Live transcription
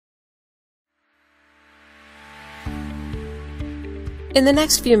In the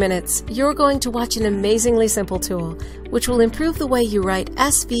next few minutes, you're going to watch an amazingly simple tool, which will improve the way you write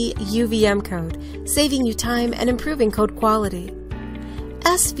SV UVM code, saving you time and improving code quality.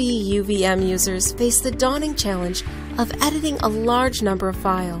 SV UVM users face the daunting challenge of editing a large number of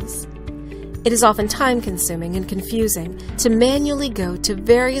files. It is often time-consuming and confusing to manually go to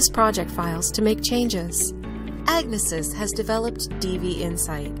various project files to make changes. Agnesys has developed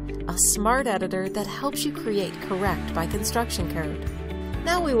DVinsight, a smart editor that helps you create correct by construction code.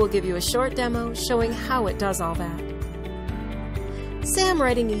 Now we will give you a short demo showing how it does all that. Say I'm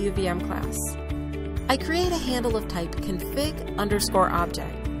writing a UVM class. I create a handle of type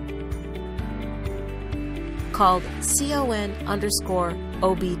config_object called con_obj.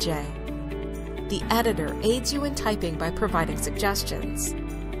 The editor aids you in typing by providing suggestions.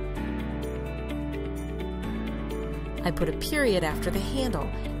 I put a period after the handle,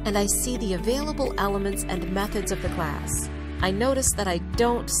 and I see the available elements and methods of the class. I notice that I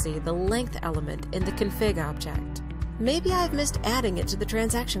don't see the length element in the config object. Maybe I've missed adding it to the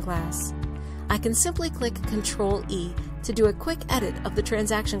transaction class. I can simply click Ctrl-E to do a quick edit of the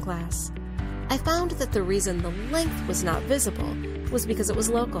transaction class. I found that the reason the length was not visible was because it was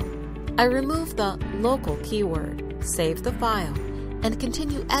local. I remove the local keyword, save the file, and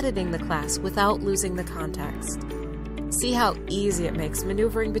continue editing the class without losing the context. See how easy it makes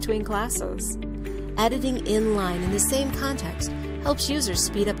maneuvering between classes. Editing inline in the same context helps users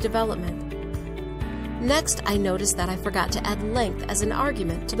speed up development. Next, I notice that I forgot to add length as an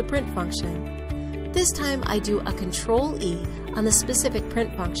argument to the print function. This time I do a Ctrl-E on the specific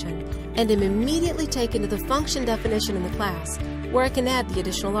print function and am immediately taken to the function definition in the class where I can add the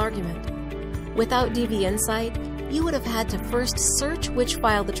additional argument. Without DVinsight, you would have had to first search which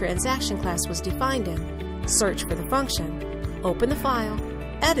file the transaction class was defined in, search for the function, open the file,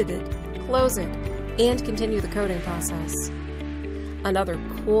 edit it, close it, and continue the coding process. Another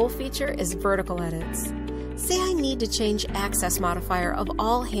cool feature is vertical edits. Say I need to change access modifier of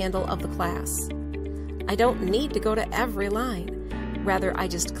all handle of the class. I don't need to go to every line. Rather, I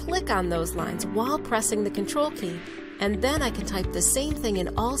just click on those lines while pressing the Control key, and then I can type the same thing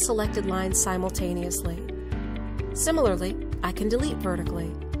in all selected lines simultaneously. Similarly, I can delete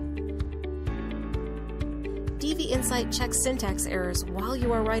vertically. DVinsight checks syntax errors while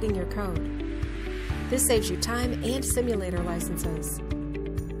you are writing your code. This saves you time and simulator licenses.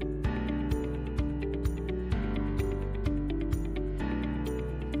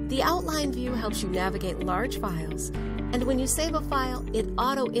 The outline view helps you navigate large files, and when you save a file, it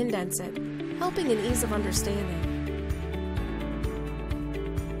auto-indents it, helping in ease of understanding.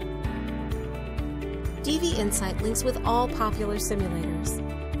 DVinsight links with all popular simulators.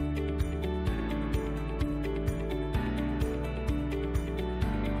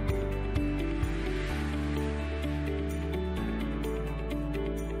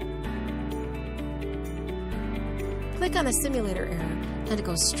 Click on a simulator error and it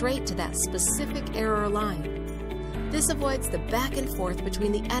goes straight to that specific error line. This avoids the back and forth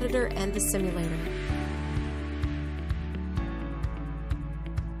between the editor and the simulator.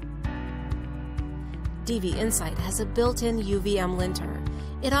 DVinsight has a built-in Uvm Linter.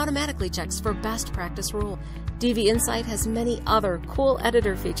 It automatically checks for best practice rule. DVinsight has many other cool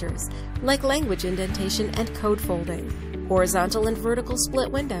editor features, like language indentation and code folding, horizontal and vertical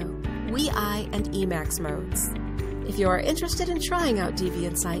split window, WEI and Emacs modes. If you are interested in trying out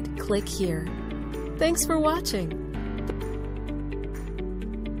DVinsight, click here. Thanks for watching.